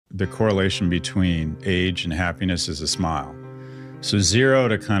the correlation between age and happiness is a smile. So 0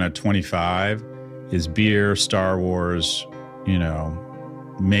 to kind of 25 is beer, Star Wars,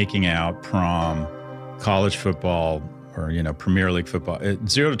 making out, prom, college football, or, Premier League football.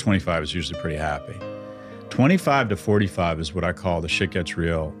 0 to 25 is usually pretty happy. 25 to 45 is what I call the shit gets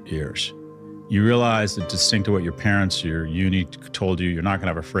real years. You realize that distinct to what your parents, your uni told you, you're not going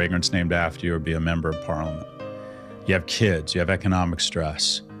to have a fragrance named after you or be a member of parliament. You have kids, you have economic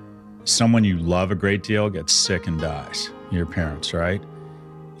stress. Someone you love a great deal gets sick and dies, your parents, right?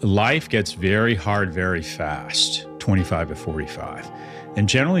 Life gets very hard very fast, 25 to 45. And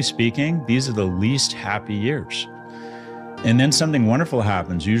generally speaking, these are the least happy years. And then something wonderful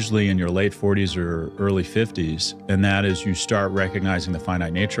happens, usually in your late 40s or early 50s, and that is you start recognizing the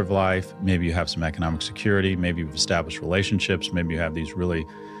finite nature of life. Maybe you have some economic security, maybe you've established relationships, maybe you have these really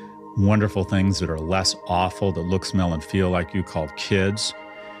wonderful things that are less awful, that look, smell, and feel like you, called kids.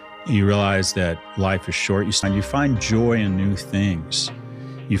 You realize that life is short. You find joy in new things.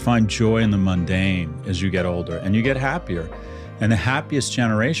 You find joy in the mundane as you get older, and you get happier. And the happiest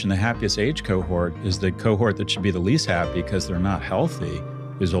generation, the happiest age cohort, is the cohort that should be the least happy because they're not healthy,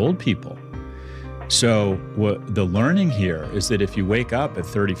 is old people. So what the learning here is that if you wake up at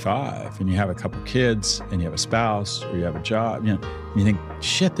 35 and you have a couple kids and you have a spouse or you have a job, you think,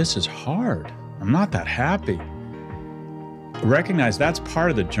 shit, this is hard. I'm not that happy. Recognize that's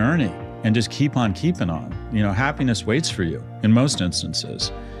part of the journey and just keep on keeping on. Happiness waits for you in most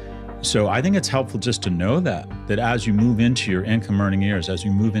instances. So I think it's helpful just to know that as you move into your income earning years, as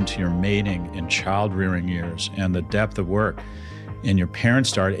you move into your mating and child rearing years and the depth of work, and your parents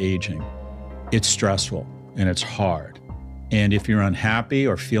start aging, it's stressful and it's hard. And if you're unhappy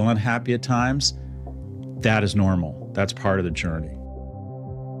or feel unhappy at times, that is normal. That's part of the journey.